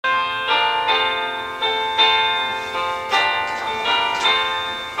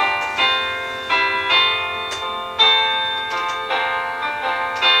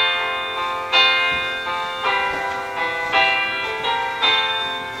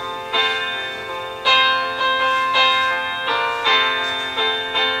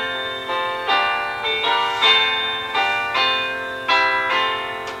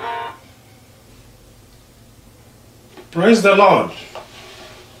Praise the Lord.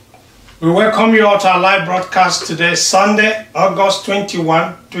 We welcome you all to our live broadcast today, Sunday, August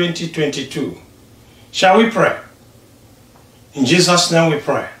 21, 2022. Shall we pray? In Jesus' name we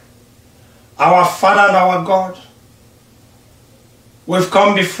pray. Our Father and our God, we've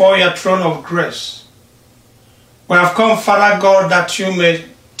come before your throne of grace. We have come, Father God, that you may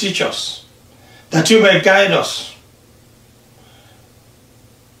teach us, that you may guide us.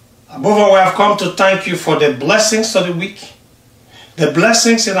 Above all, we have come to thank you for the blessings of the week, the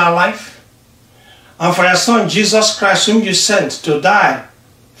blessings in our life, and for your Son, Jesus Christ, whom you sent to die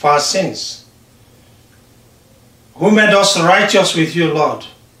for our sins, who made us righteous with you, Lord.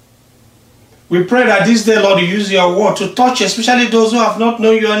 We pray that this day, Lord, you use your word to touch especially those who have not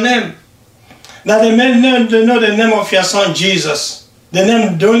known your name, that they may know the name of your Son, Jesus, the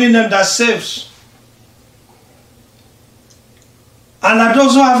only name that saves. And that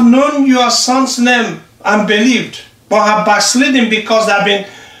those who have known your Son's name and believed, but have backslidden because they have been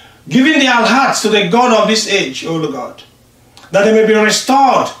giving their hearts to the God of this age, O God, that they may be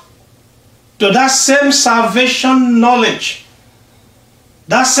restored to that same salvation knowledge,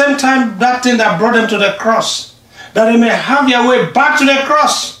 that same time, that thing that brought them to the cross, that they may have their way back to the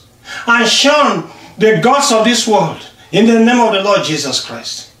cross and shun the gods of this world in the name of the Lord Jesus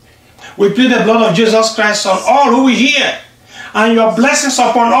Christ. We plead the blood of Jesus Christ on all who we hear, and your blessings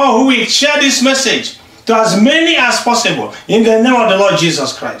upon all who will share this message to as many as possible in the name of the Lord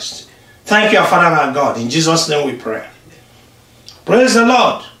Jesus Christ. Thank you, our Father and our God. In Jesus' name we pray. Praise the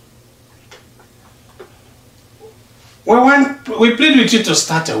Lord. We plead with you to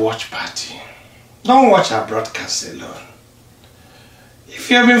start a watch party. Don't watch our broadcast alone. If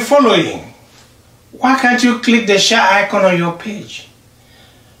you have been following, why can't you click the share icon on your page?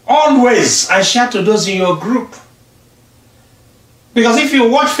 Always, and share to those in your group. Because if you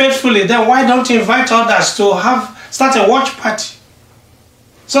watch faithfully, then why don't you invite others to start a watch party?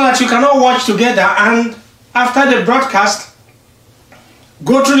 So that you can all watch together, and after the broadcast,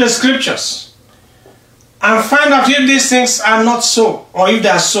 go through the scriptures and find out if these things are not so, or if they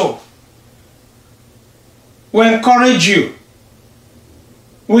are so. We encourage you.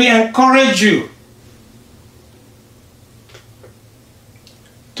 We encourage you.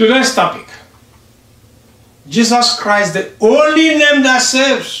 Today's topic: Jesus Christ, the only name that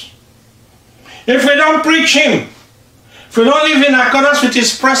saves. If we don't preach him, if we don't live in accordance with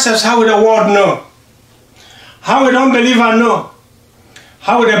his precepts, how will the world know? How will the unbeliever know?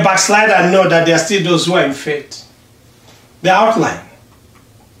 How will the backslider know that there are still those who are in faith? The outline.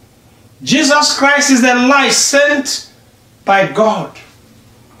 Jesus Christ is the light sent by God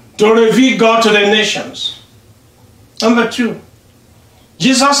to reveal God to the nations. Number two,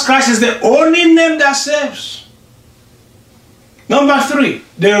 Jesus Christ is the only name that saves. Number three,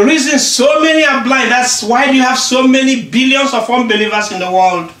 the reason so many are blind, that's why you have so many billions of unbelievers in the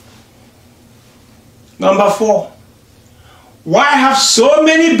world. Number four, why have so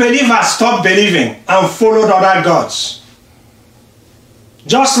many believers stopped believing and followed other gods?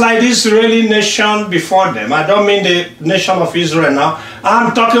 Just like the Israeli nation before them. I don't mean the nation of Israel now.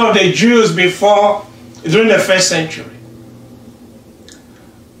 I'm talking of the Jews during the first century.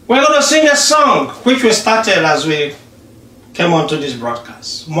 We're going to sing a song which we started as we came onto this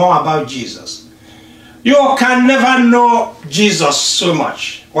broadcast. More about Jesus. You can never know Jesus so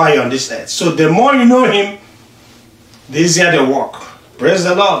much while you're on this earth. So the more you know him, the easier the walk. Praise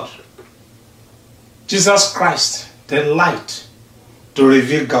the Lord. Jesus Christ, the light to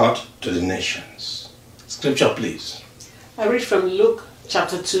reveal God to the nations. Scripture, please. I read from Luke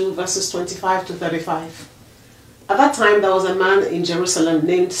chapter 2, verses 25 to 35. At that time there was a man in Jerusalem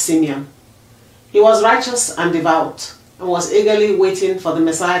named Simeon. He was righteous and devout, and was eagerly waiting for the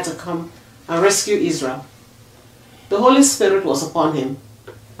Messiah to come and rescue Israel. The Holy Spirit was upon him,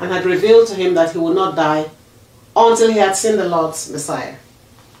 and had revealed to him that he would not die until he had seen the Lord's Messiah.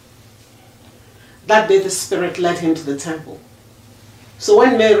 That day the Spirit led him to the temple. So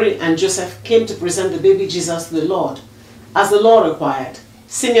when Mary and Joseph came to present the baby Jesus to the Lord, as the law required,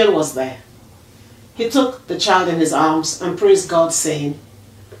 Simeon was there. He took the child in his arms and praised God, saying,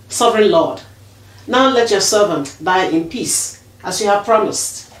 "Sovereign Lord, now let your servant die in peace, as you have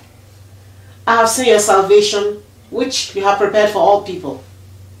promised. I have seen your salvation, which you have prepared for all people.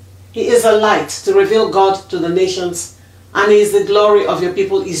 He is a light to reveal God to the nations, and he is the glory of your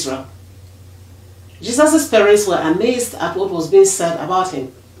people Israel." Jesus' parents were amazed at what was being said about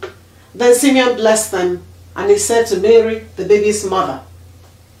him. Then Simeon blessed them, and he said to Mary, the baby's mother,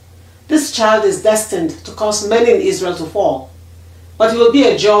 "This child is destined to cause many in Israel to fall, but he will be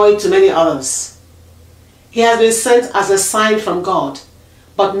a joy to many others. He has been sent as a sign from God,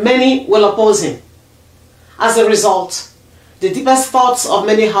 but many will oppose him. As a result, The deepest thoughts of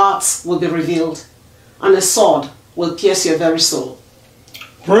many hearts will be revealed, and a sword will pierce your very soul.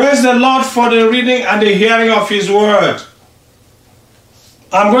 Praise the Lord for the reading and the hearing of His word.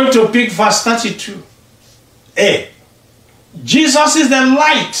 I'm going to pick verse 32. A. Jesus is the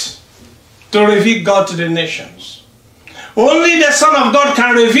light to reveal God to the nations. Only the Son of God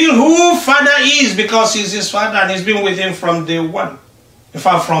can reveal who Father is, because He's His Father and He's been with Him from day one. In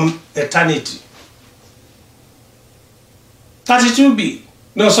fact, from eternity. 32b.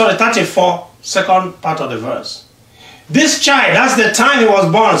 No, sorry, 34, second part of the verse. This child, that's the time he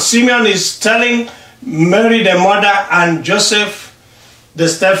was born. Simeon is telling Mary the mother and Joseph the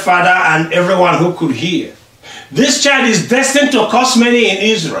stepfather and everyone who could hear. This child is destined to cause many in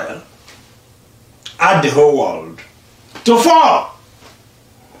Israel and the whole world to fall.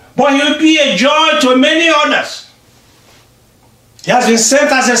 But he will be a joy to many others. He has been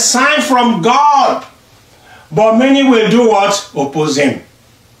sent as a sign from God. But many will do what? Oppose him.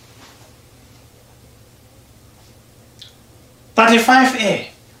 35a.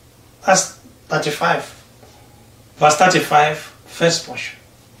 That's 35. Verse 35, first portion.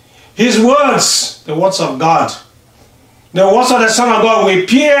 His words, the words of God, the words of the Son of God will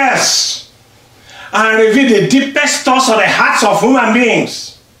pierce and reveal the deepest thoughts of the hearts of human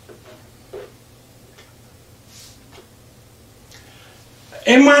beings.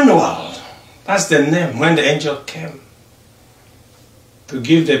 Emmanuel, that's the name when the angel came to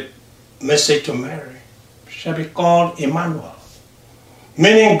give the message to Mary, shall be called Emmanuel,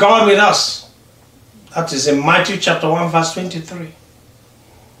 meaning God with us. That is in Matthew chapter 1 verse 23.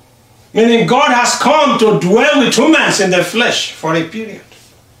 Meaning God has come to dwell with humans in the flesh for a period.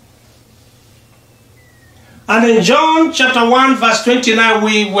 And in John chapter 1 verse 29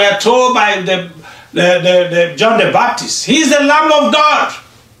 we were told by John the Baptist, He is the Lamb of God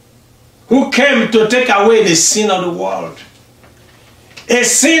who came to take away the sin of the world. A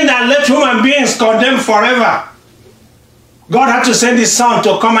sin that left human beings condemned forever. God had to send His Son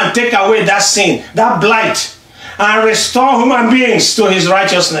to come and take away that sin, that blight, and restore human beings to His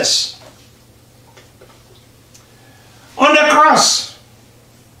righteousness. On the cross,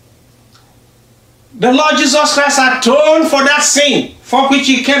 the Lord Jesus Christ atoned for that sin for which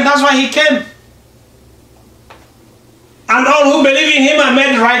He came. That's why He came. And all who believe in Him are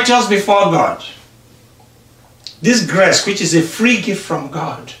made righteous before God. This grace, which is a free gift from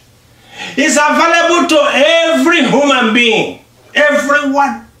God, is available to every human being.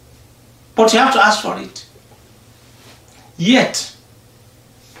 Everyone. But you have to ask for it. Yet,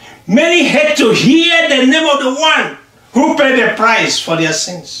 many hate to hear the name of the one who paid the price for their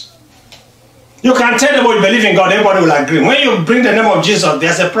sins. You can tell them what you believe in God, everybody will agree. When you bring the name of Jesus,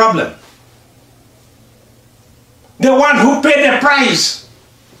 there's a problem. The one who paid the price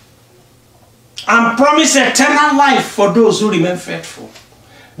and promised eternal life for those who remain faithful.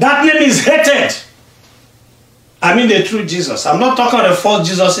 That name is hated. I mean the true Jesus. I'm not talking about the false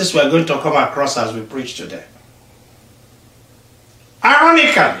Jesuses we're going to come across as we preach today.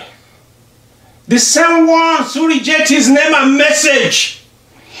 Ironically, the same ones who reject His name and message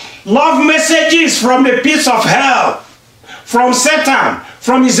love messages from the pits of hell, from Satan,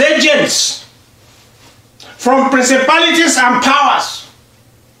 from his agents, from principalities and powers,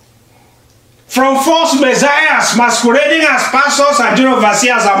 from false messiahs masquerading as pastors and general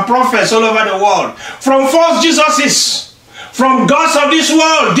overseers and prophets all over the world, from false Jesuses, from gods of this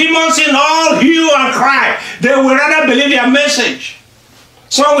world, demons in all hue and cry. They will rather believe their message.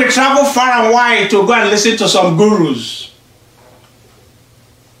 Some will travel far and wide to go and listen to some gurus.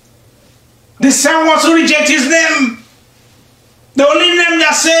 The same ones who reject His name, the only name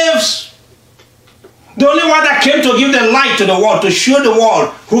that saves, the only one that came to give the light to the world, to show the world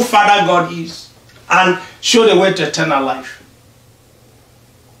who Father God is, and show the way to eternal life.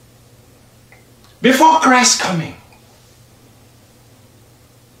 Before Christ's coming,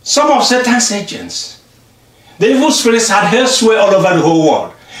 some of Satan's agents, the evil spirits had held sway all over the whole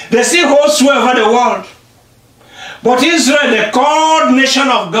world. They still hold sway over the world. But Israel, the called nation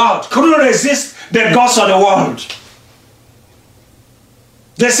of God, couldn't resist the gods of the world.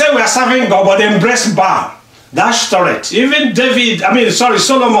 They say we are serving God, but they embrace Baal. That's Ashtoreth. Even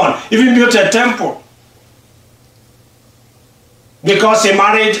Solomon even built a temple because he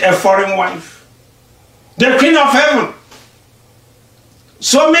married a foreign wife. The Queen of Heaven.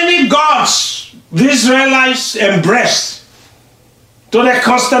 So many gods the Israelites embraced, to the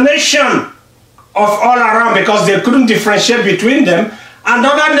consternation of all around, because they couldn't differentiate between them and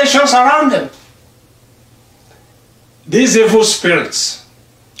other nations around them. These evil spirits,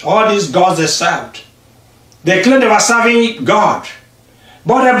 all these gods they served, they claimed they were serving God,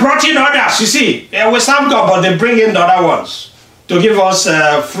 but they brought in others. You see, we serve God, but they bring in the other ones. to give us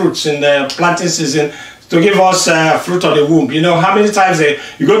fruits in the planting season, to give us fruit of the womb. You know how many times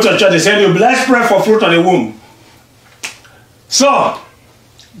you go to a church, they say, let's pray for fruit of the womb. So,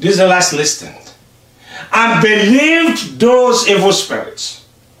 the Israelites listened and believed those evil spirits,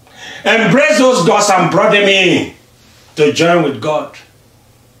 embraced those gods and brought them in to join with God.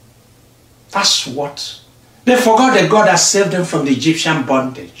 That's what. They forgot the God that saved them from the Egyptian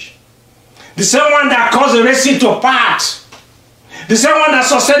bondage. The same one that caused the Red Sea to part. The same one that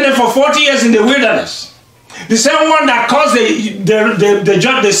sustained them for 40 years in the wilderness. The same one that caused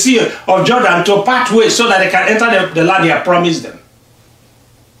the Sea of Jordan to part way so that they can enter the land he had promised them.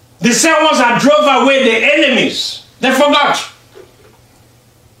 The same ones that drove away the enemies. They forgot.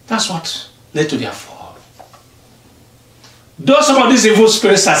 That's what led to their fall. Though some of these evil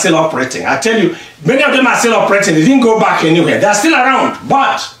spirits are still operating, I tell you, many of them are still operating. They didn't go back anywhere. They are still around.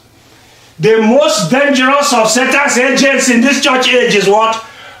 But the most dangerous of Satan's agents in this church age is what?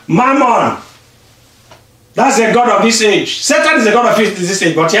 Mammon. That's the god of this age. Satan is the god of this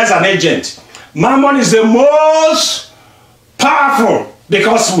age, but he has an agent. Mammon is the most powerful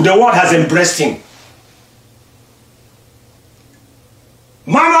because the world has embraced him.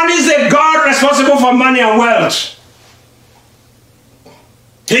 Mammon is the god responsible for money and wealth.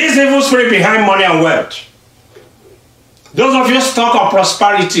 He is the evil spirit behind money and wealth. Those of you talk of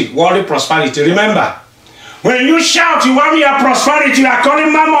prosperity, worldly prosperity, remember, when you shout you want your prosperity, you are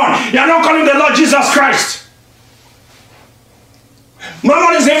calling Mammon. You are not calling the Lord Jesus Christ.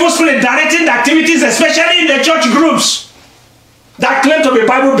 Mammon is the evil spirit directing the activities, especially in the church groups that claim to be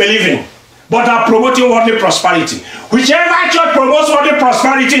Bible believing, but are promoting worldly prosperity. Whichever church promotes worldly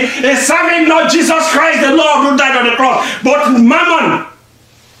prosperity is serving not Jesus Christ, the Lord who died on the cross, but Mammon.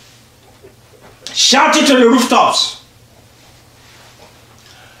 Shout it to the rooftops.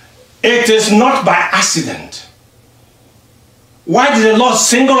 It is not by accident. Why did the Lord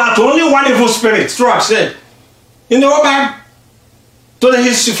single out only one evil spirit, through I've said, in the whole Bible, to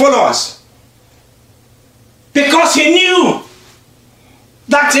his followers? Because he knew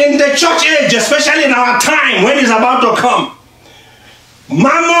that in the church age, especially in our time when it's about to come,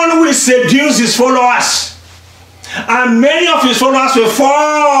 Mammon will seduce his followers, and many of his followers will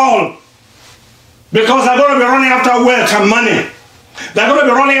fall because they're going to be running after wealth and money. They're going to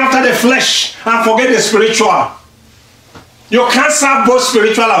be running after the flesh and forget the spiritual. You can't serve both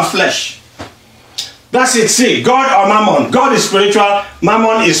spiritual and flesh. That's it. See, God or Mammon. God is spiritual,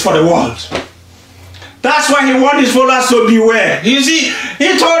 Mammon is for the world. That's why he wanted his followers to beware. You see,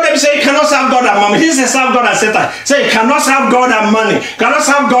 he told them, say, you cannot serve God and Mammon. He said, serve God and Satan. Say, you cannot serve God and money. You cannot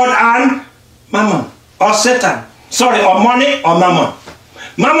serve God and Mammon. Or Satan. Sorry, or money or Mammon.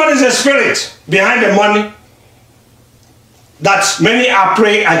 Mammon is a spirit behind the money that many are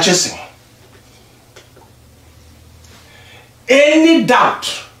praying and chasing. Any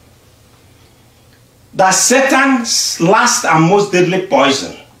doubt that Satan's last and most deadly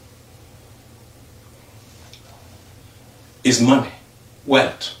poison is money,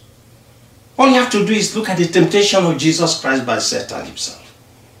 wealth. All you have to do is look at the temptation of Jesus Christ by Satan himself.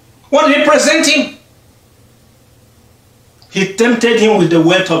 What did he present him? He tempted him with the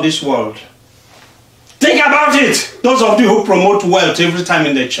wealth of this world. Think about it. Those of you who promote wealth every time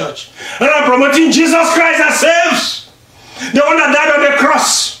in the church. They are promoting Jesus Christ that saves. The one that died on the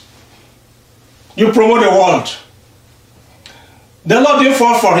cross. You promote the world. The Lord didn't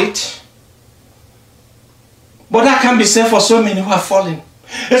fall for it. But that can be said for so many who are falling.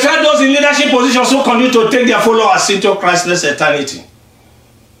 It's like those in leadership positions who continue to take their followers into Christless eternity.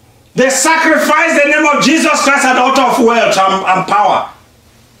 They sacrifice the name of Jesus Christ at the altar of wealth and power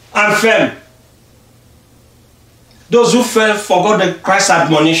and fame. Those who fell forgot the Christ's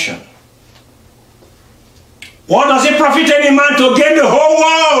admonition. What does it profit any man to gain the whole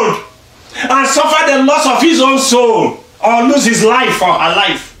world and suffer the loss of his own soul, or lose his life or her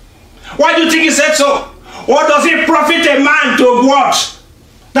life? Why do you think he said so? What does it profit a man to what?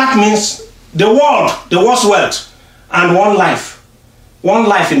 That means the world, the world's wealth, and one life. One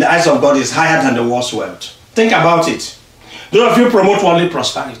life in the eyes of God is higher than the world's wealth. Think about it. Those of you promote worldly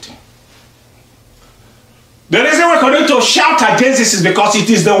prosperity. The reason we're going to shout against this is because it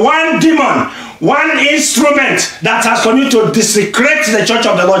is the one demon, one instrument that has continued to desecrate the church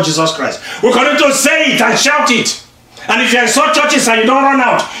of the Lord Jesus Christ. We're going to say it and shout it. And if you're in such churches and you don't run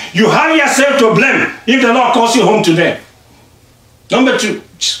out, you have yourself to blame if the Lord calls you home today. Number two,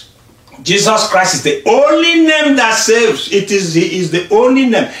 Jesus Christ is the only name that saves. He is the only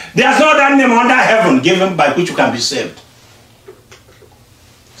name. There's no other name under heaven given by which you can be saved.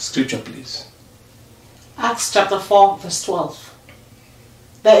 Scripture, please. Acts chapter 4, verse 12.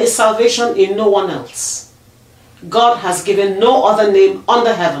 There is salvation in no one else, God has given no other name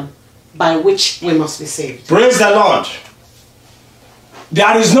under heaven by which we must be saved. Praise the Lord.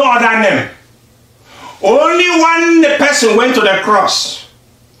 There is no other name. Only one person went to the cross.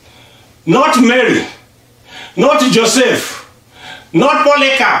 Not Mary, not Joseph, not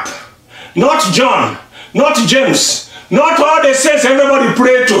Polycarp, not John, not James, not all the saints everybody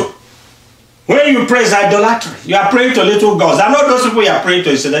prayed to. When you pray, it's idolatry. You are praying to little gods. I know those people you are praying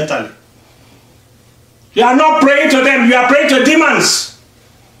to incidentally. You are not praying to them, you are praying to demons.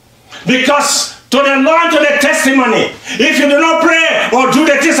 Because to the law and to the testimony, if you do not pray or do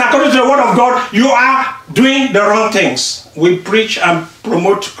the things according to the word of God, you are doing the wrong things. We preach and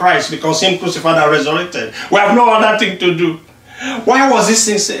promote Christ because him crucified and resurrected. We have no other thing to do. Why was this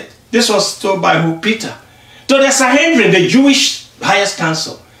thing said? This was told by who? Peter. To the Sanhedrin, the Jewish highest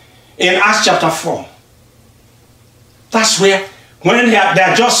council, in Acts chapter 4. That's where, when they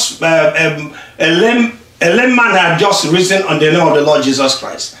are just, a lame man had just risen on the name of the Lord Jesus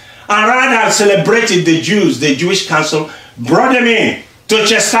Christ. And rather than celebrated the Jews, the Jewish council brought them in to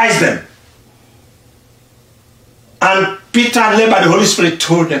chastise them. And Peter, led by the Holy Spirit,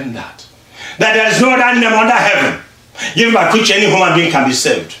 told them that there is no other name under heaven given by which any human being can be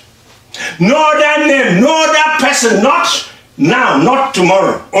saved. No other name, no other person, not now, not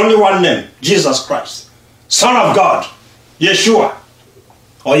tomorrow. Only one name, Jesus Christ, Son of God, Yeshua,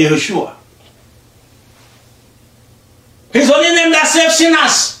 or Yehoshua. His only name that saves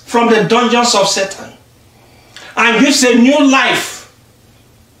sinners from the dungeons of Satan and gives a new life.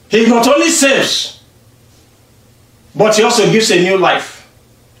 He not only saves, but he also gives a new life.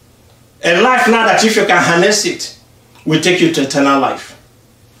 A life now that if you can harness it, will take you to eternal life.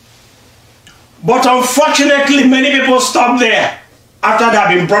 But unfortunately, many people stop there after they have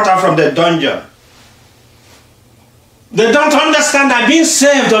been brought out from the dungeon. They don't understand that being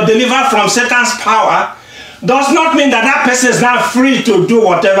saved or delivered from Satan's power does not mean that that person is now free to do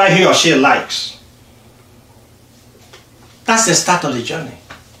whatever he or she likes. That's the start of the journey.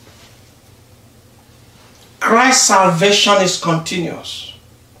 Christ's salvation is continuous.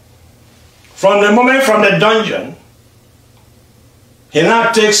 From the moment from the dungeon, he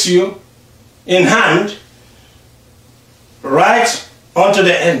now takes you in hand right unto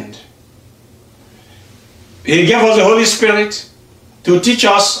the end. He gave us the Holy Spirit to teach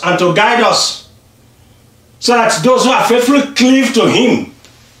us and to guide us, so that those who are faithfully cleave to him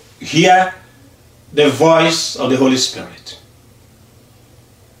hear the voice of the Holy Spirit.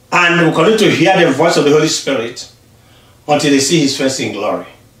 And we continue to hear the voice of the Holy Spirit until they see his face in glory.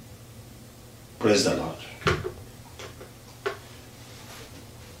 Praise the Lord.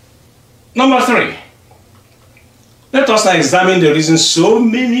 Number 3. Let us now examine the reason so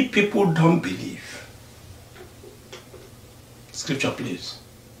many people don't believe. Scripture, please.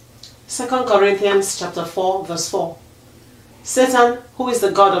 2 Corinthians chapter 4, verse 4. Satan, who is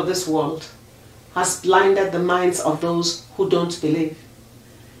the god of this world, has blinded the minds of those who don't believe.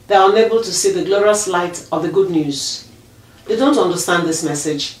 They are unable to see the glorious light of the good news. They don't understand this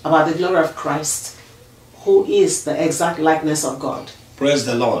message about the glory of Christ, who is the exact likeness of God. Praise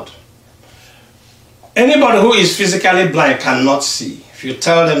the Lord. Anybody who is physically blind cannot see. If you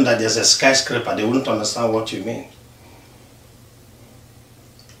tell them that there's a skyscraper, they wouldn't understand what you mean.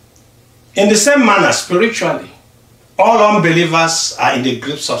 In the same manner, spiritually, all unbelievers are in the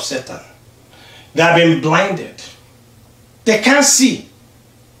grips of Satan. They have been blinded. They can't see.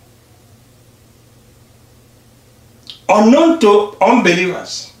 Unknown to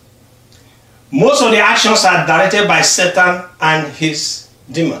unbelievers, most of the actions are directed by Satan and his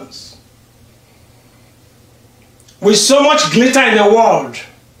demons. With so much glitter in the world,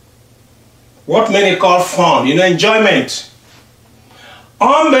 what many call fun, enjoyment,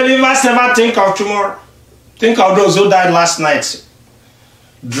 unbelievers never think of tomorrow. Think of those who died last night,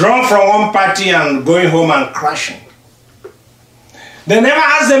 drawn from one party and going home and crashing. They never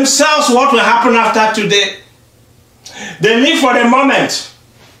ask themselves what will happen after today. They live for the moment.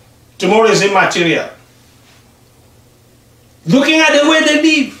 Tomorrow is immaterial. Looking at the way they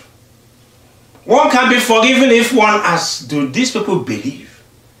live, one can be forgiven if one asks, do these people believe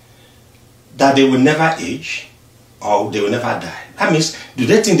that they will never age or they will never die? That means, do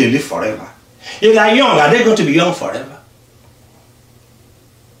they think they live forever? If they are young, are they going to be young forever?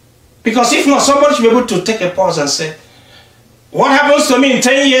 Because if not, somebody should be able to take a pause and say, what happens to me in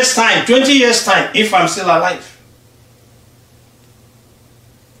 10 years' time, 20 years' time, if I'm still alive?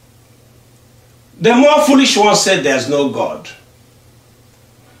 The more foolish ones said there's no God.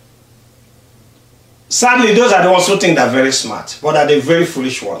 Sadly, those are the ones who think they're very smart, but are the very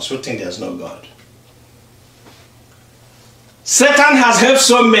foolish ones who think there's no God. Satan has helped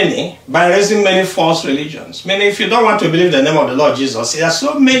so many by raising many false religions. Meaning, if you don't want to believe the name of the Lord Jesus, there are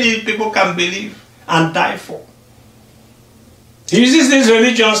so many people can believe and die for. He uses these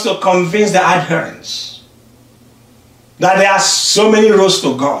religions to convince the adherents that there are so many roads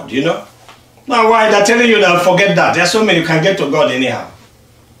to God, you know. Now, why? They're telling you that forget that. There are so many you can get to God anyhow.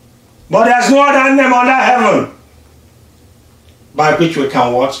 But there's no other name under heaven by which we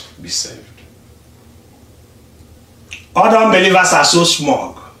can what? Be saved. Other unbelievers are so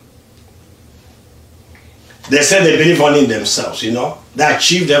smug. They say they believe only in themselves, you know. They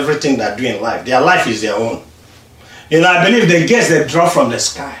achieved everything they do in life. Their life is their own. You know, I believe the gifts they drop from the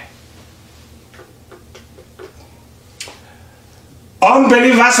sky.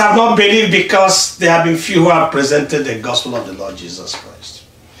 Unbelievers have not believed because there have been few who have presented the gospel of the Lord Jesus Christ.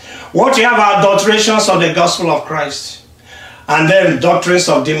 What you have are adulterations of the gospel of Christ, and then doctrines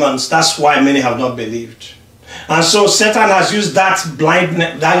of demons. That's why many have not believed. And so Satan has used that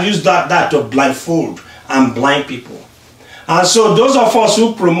to blindfold and blind people. And so those of us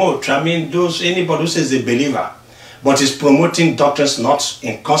who promote, anybody who says a believer, but is promoting doctrines not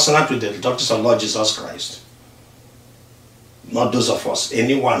in consonant with the doctrines of Lord Jesus Christ. Not those of us.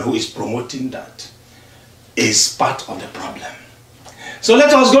 Anyone who is promoting that is part of the problem. So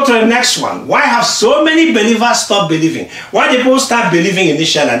let us go to the next one. Why have so many believers stopped believing? Why did people start believing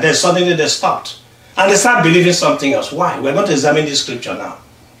initially and then suddenly they stopped? And they start believing something else. Why? We're going to examine this scripture now.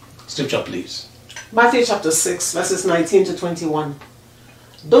 Scripture, please. Matthew chapter 6, verses 19 to 21.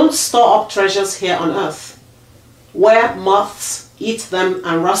 Don't store up treasures here on earth, where moths eat them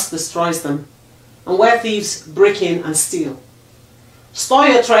and rust destroys them, and where thieves break in and steal. Store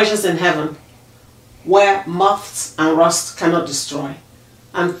your treasures in heaven, where moths and rust cannot destroy,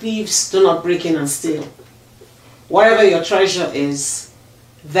 and thieves do not break in and steal. Wherever your treasure is,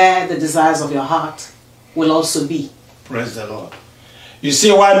 there the desires of your heart will also be. Praise the Lord. You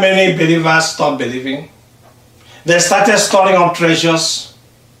see why many believers stop believing? They started storing up treasures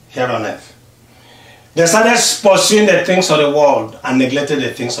here on earth. They started pursuing the things of the world and neglected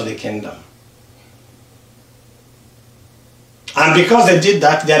the things of the kingdom. And because they did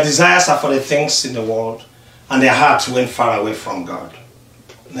that, their desires are for the things in the world, and their hearts went far away from God.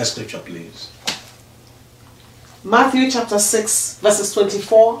 Next scripture, please. Matthew chapter 6, verses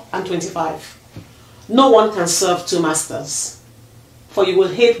 24 and 25. No one can serve two masters, for you will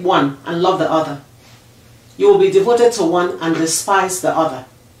hate one and love the other. You will be devoted to one and despise the other.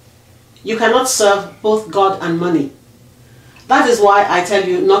 You cannot serve both God and money. That is why I tell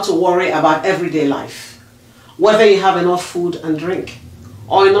you not to worry about everyday life, whether you have enough food and drink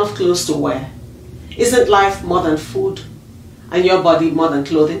or enough clothes to wear. Isn't life more than food and your body more than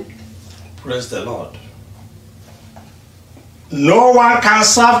clothing? Praise the Lord. No one can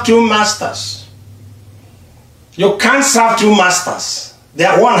serve two masters. You can't serve two masters.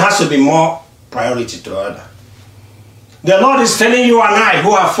 One has to be more priority to the other. The Lord is telling you and I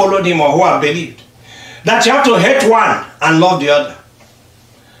who have followed him or who have believed that you have to hate one and love the other.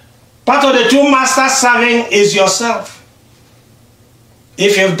 Part of the two masters serving is yourself.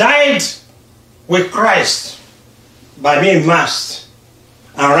 If you've died with Christ by being masked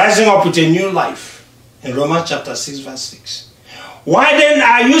and rising up with a new life in Romans chapter 6 verse 6, why then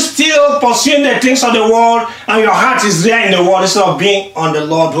are you still pursuing the things of the world and your heart is there in the world instead of being on the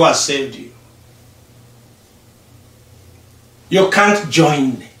Lord who has saved you? You can't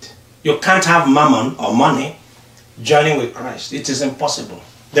join it. You can't have mammon or money joining with Christ. It is impossible.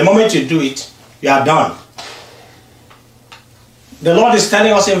 The moment you do it, you are done. The Lord is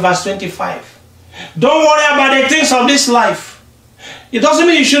telling us in verse 25, don't worry about the things of this life. It doesn't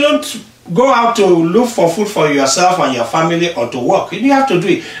mean you shouldn't go out to look for food for yourself and your family or to work. You have to do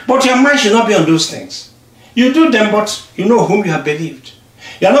it. But your mind should not be on those things. You do them, but you know whom you have believed.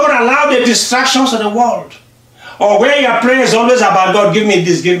 You are not going to allow the distractions of the world, or where your prayer is always about God, give me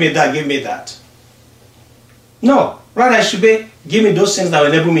this, give me that, give me that. No. Rather, it should be, give me those things that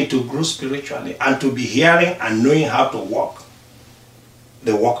will enable me to grow spiritually and to be hearing and knowing how to walk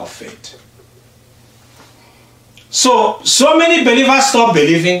the walk of faith. So many believers stop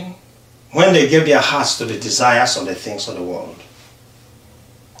believing when they give their hearts to the desires of the things of the world.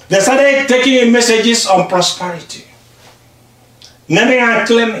 They started taking in messages on prosperity, naming and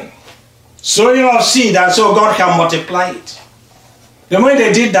claiming, sowing of seed, and so God can multiply it. The moment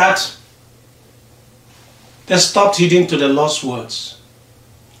they did that, they stopped heeding to the Lord's words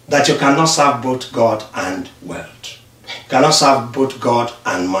that you cannot serve both God and wealth. You cannot serve both God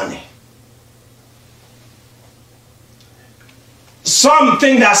and money. Some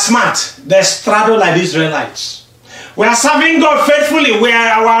think they're smart. They straddle like the Israelites. We are serving God faithfully where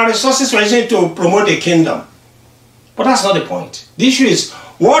our resources were using to promote the kingdom. But that's not the point. The issue is,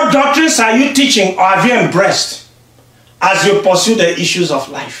 what doctrines are you teaching or have you embraced as you pursue the issues of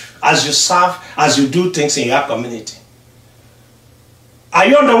life, as you serve, as you do things in your community? Are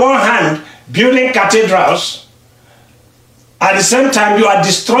you on the one hand building cathedrals, at the same time you are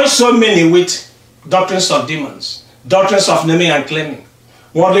destroying so many with doctrines of demons, doctrines of naming and claiming,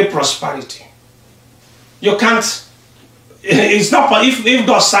 worldly prosperity? You can't, it's not, if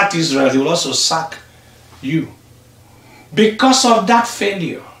God sacked Israel, he will also sack you. Because of that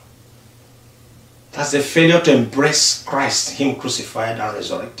failure, that's the failure to embrace Christ, him crucified and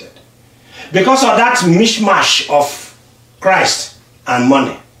resurrected. Because of that mishmash of Christ and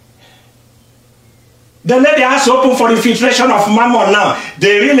money, they let their eyes open for the infiltration of mammon now,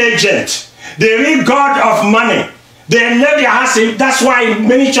 the real agent, the real god of money. They let their eyes in. That's why in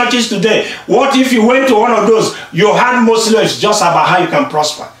many churches today, what if you went to one of those, you had mostly it's just about how you can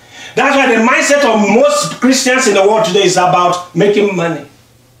prosper. That's why the mindset of most Christians in the world today is about making money.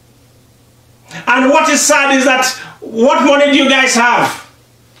 And what is sad is that, what money do you guys have?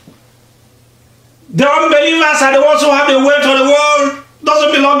 The unbelievers are the ones who have the wealth of the world.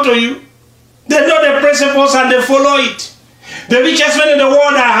 Doesn't belong to you. They know the principles and they follow it. The richest man in the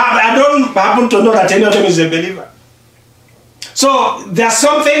world I don't happen to know that any of them is a believer. So there's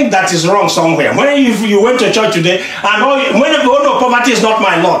something that is wrong somewhere. When you went to church today and when poverty is not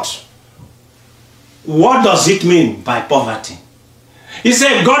my lot, what does it mean by poverty? He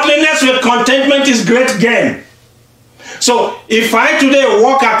said godliness with contentment is great gain. So if I today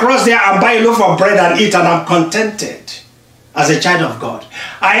walk across there and buy a loaf of bread and eat and I'm contented as a child of God,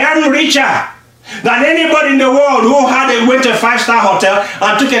 I am richer than anybody in the world who went to a 5-star hotel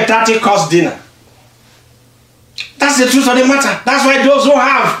and took a 30-course dinner. That's the truth of the matter. That's why those who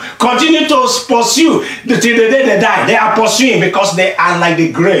have continue to pursue till the day they die. They are pursuing because they are like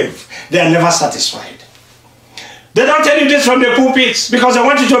the grave. They are never satisfied. They don't tell you this from the pulpits because they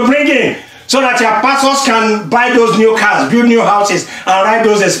want you to bring in so that your pastors can buy those new cars, build new houses, and ride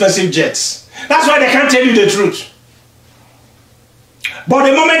those expensive jets. That's why they can't tell you the truth. But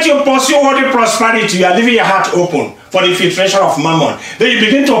the moment you pursue worldly prosperity, you are leaving your heart open for the filtration of mammon. Then you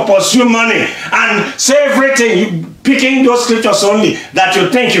begin to pursue money and say everything, you picking those scriptures only that you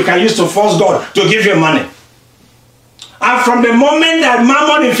think you can use to force God to give you money. And from the moment that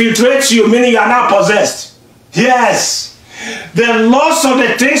mammon infiltrates you, meaning you are now possessed, yes, the loss of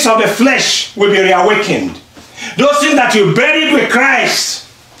the things of the flesh will be reawakened. Those things that you buried with Christ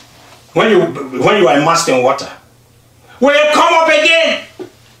when you are immersed in water will come up again.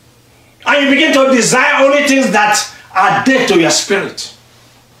 And you begin to desire only things that are dead to your spirit.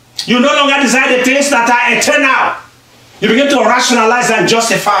 You no longer desire the things that are eternal. You begin to rationalize and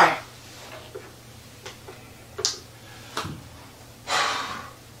justify.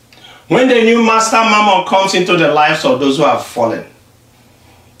 When the new master mammon comes into the lives of those who have fallen,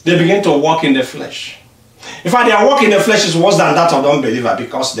 they begin to walk in the flesh. In fact, their walk in the flesh is worse than that of the unbeliever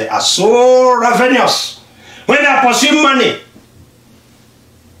because they are so ravenous. When they are pursuing money,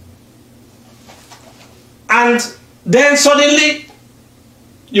 and then suddenly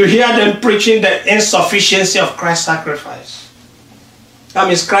you hear them preaching the insufficiency of Christ's sacrifice. That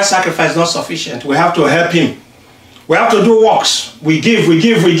means Christ's sacrifice is not sufficient. We have to help him. We have to do works. We give, we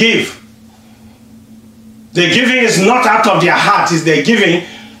give, we give. The giving is not out of their heart, it's their giving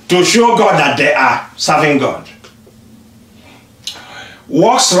to show God that they are serving God.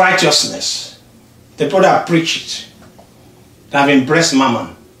 Works righteousness. The people that preach it, they have embraced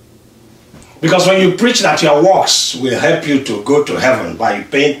mammon. Because when you preach that your works will help you to go to heaven by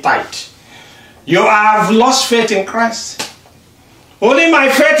paying tithe, you have lost faith in Christ. Only my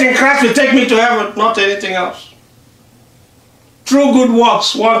faith in Christ will take me to heaven, not anything else. Through good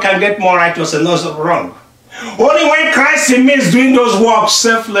works, one can get more righteous and not wrong. Only when Christ in me is doing those works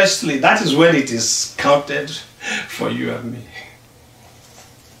selflessly, that is when it is counted for you and me.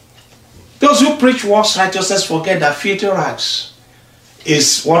 Those who preach works righteousness forget that filthy rags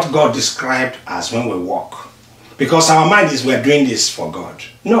is what God described as when we walk. Because our mind is we're doing this for God.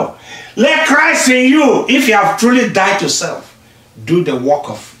 No. Let Christ in you, if you have truly died to self, do the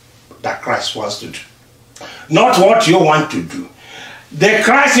work that Christ wants to do. Not what you want to do. The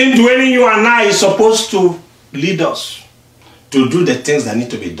Christ indwelling you and I is supposed to lead us to do the things that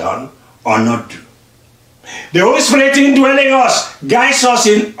need to be done or not do. The Holy Spirit indwelling us guides us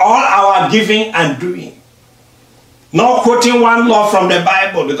in all our giving and doing. Not quoting one law from the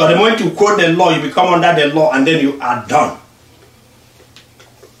Bible, because the moment you quote the law, you become under the law and then you are done.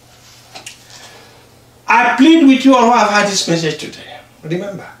 I plead with you all who have heard this message today.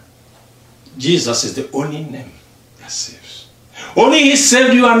 Remember, Jesus is the only name that saves. Only he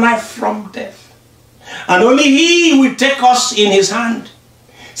saved you and I from death. And only he will take us in his hand.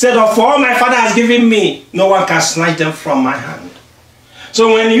 He said, for all my Father has given me, no one can snatch them from my hand.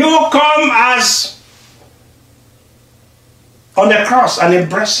 So when you come as on the cross and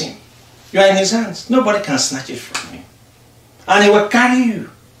embrace him, you are in his hands. Nobody can snatch it from you. And he will carry you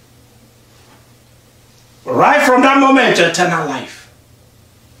right from that moment to eternal life.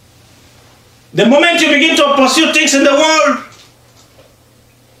 The moment you begin to pursue things in the world,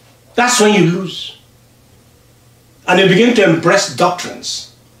 that's when you lose. And you begin to embrace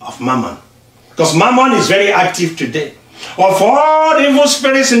doctrines of Mammon. Because Mammon is very active today. Of all the evil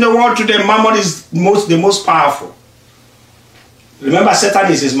spirits in the world today, Mammon is the most powerful. Remember,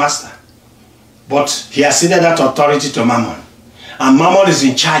 Satan is his master. But he has ceded that authority to Mammon. And Mammon is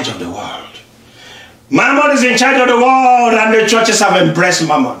in charge of the world. Mammon is in charge of the world, and the churches have embraced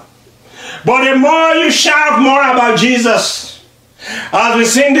Mammon. But the more you shout more about Jesus, as we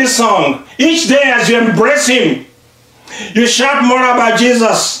sing this song, each day as you embrace him, you shout more about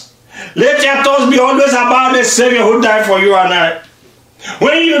Jesus. Let your thoughts be always about the Savior who died for you and I.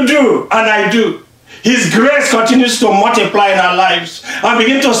 When you do, and I do, his grace continues to multiply in our lives and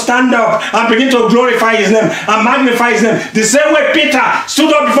begin to stand up and begin to glorify his name and magnify his name. The same way Peter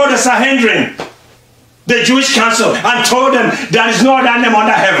stood up before the Sanhedrin, the Jewish council, and told them there is no other name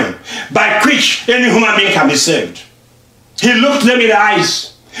under heaven by which any human being can be saved. He looked them in the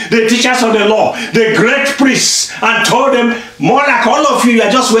eyes, the teachers of the law, the great priests, and told them, more like all of you, you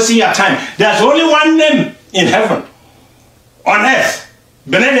are just wasting your time. There's only one name in heaven, on earth,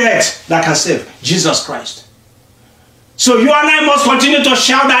 beneath the earth, that can save, Jesus Christ. So you and I must continue to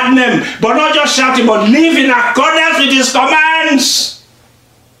shout that name, but not just shouting, but live in accordance with his commands,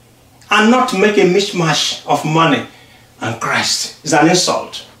 and not make a mishmash of money and Christ. It's an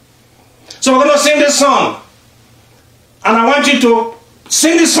insult. So we're going to sing this song, and I want you to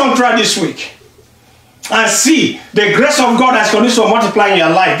sing this song throughout this week and see the grace of God that's going to multiply in your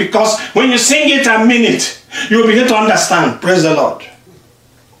life, because when you sing it and mean it, you will begin to understand. Praise the Lord.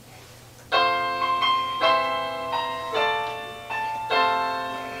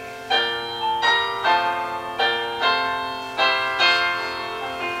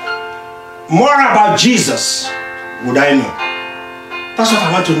 More about Jesus would I know. That's what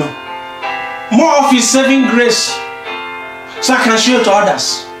I want to know. More of his saving grace, so I can show it to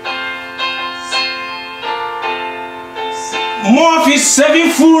others. More of his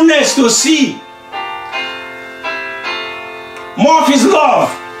saving fullness to see. More of his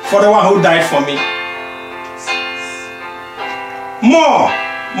love for the one who died for me. More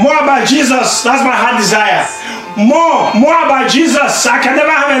about Jesus. That's my heart desire. More about Jesus. I can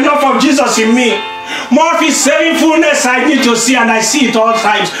never have enough of Jesus in me. More of his saving fullness I need to see, and I see it all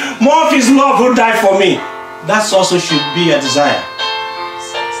times. More of his love who died for me. That also should be a desire.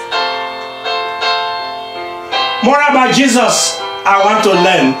 More about Jesus I want to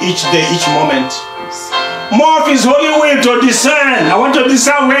learn each day, each moment. More of his holy will to discern. I want to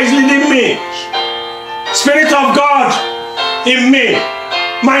discern where he's leading me. Spirit of God in me.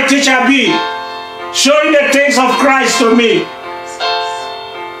 My teacher be showing the things of Christ to me.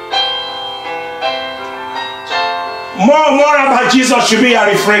 More about Jesus should be a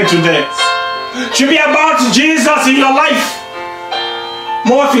refrain today. Should be about Jesus in your life.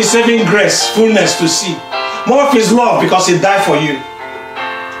 More of his saving grace, fullness to see. More of his love because he died for you.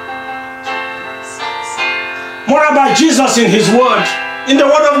 More about Jesus in his word. In the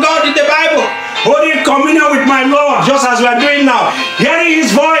word of God, in the Bible. Holding communion with my Lord, just as we are doing now. Hearing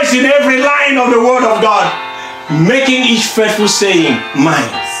his voice in every line of the word of God. Making each faithful saying mine.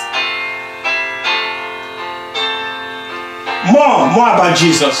 More about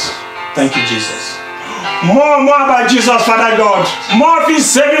Jesus. Thank you, Jesus. More about Jesus, Father God. More of his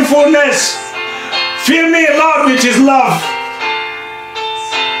saving fullness. Fill me, Lord, with his love.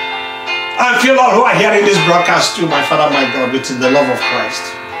 And fill all who are hearing this broadcast too, my Father, my God, with the love of Christ.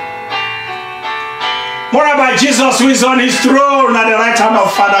 More about Jesus who is on his throne at the right hand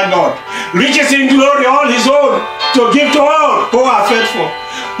of Father God. Riches in glory, all his own, to give to all who are faithful.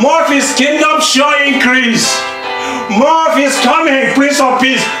 More of his kingdom sure increase. More of his coming, Prince of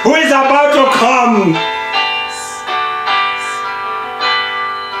Peace, who is about to come.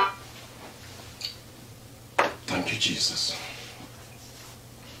 Thank you, Jesus.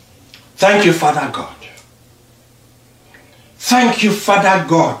 Thank you, Father God. Thank you, Father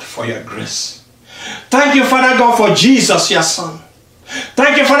God, for your grace. Thank you, Father God, for Jesus, your Son.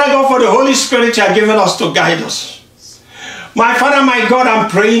 Thank you, Father God, for the Holy Spirit you have given us to guide us. My Father, my God, I'm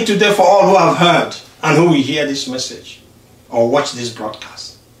praying today for all who have heard and who will hear this message or watch this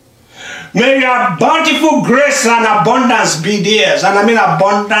broadcast. May your bountiful grace and abundance be theirs. And I mean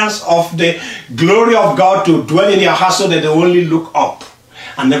abundance of the glory of God to dwell in your heart so that they only look up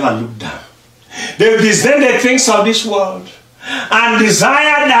and never look down. They will disdain the things of this world and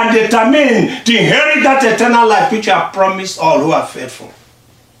desire and determine to inherit that eternal life which you have promised all who are faithful.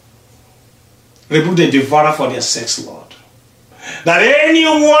 Rebuke the devourer for their sakes, Lord. That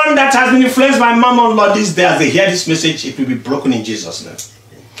anyone that has been influenced by mammon, Lord, these days, as they hear this message, it will be broken in Jesus' name.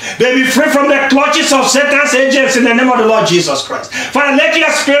 They will be free from the clutches of Satan's agents in the name of the Lord Jesus Christ. Father, let your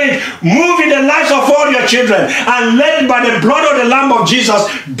spirit move in the lives of all your children, and let by the blood of the Lamb of Jesus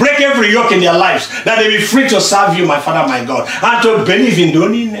break every yoke in their lives, that they be free to serve you, my Father, my God, and to believe in the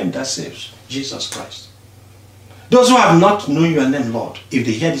only name that saves, Jesus Christ. Those who have not known your name, Lord, if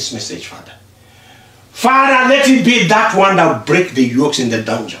they hear this message, Father, let it be that one that will break the yokes in the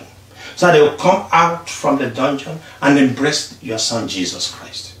dungeon, so that they will come out from the dungeon and embrace your Son, Jesus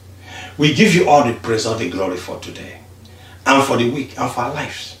Christ. We give you all the praise, all the glory for today, and for the week, and for our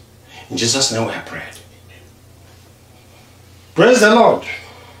lives. In Jesus' name we have prayed. Praise the Lord.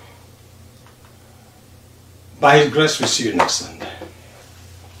 By His grace, we see you next Sunday.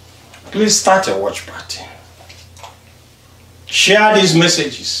 Please start a watch party. Share these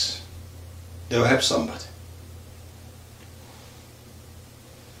messages. They will help somebody.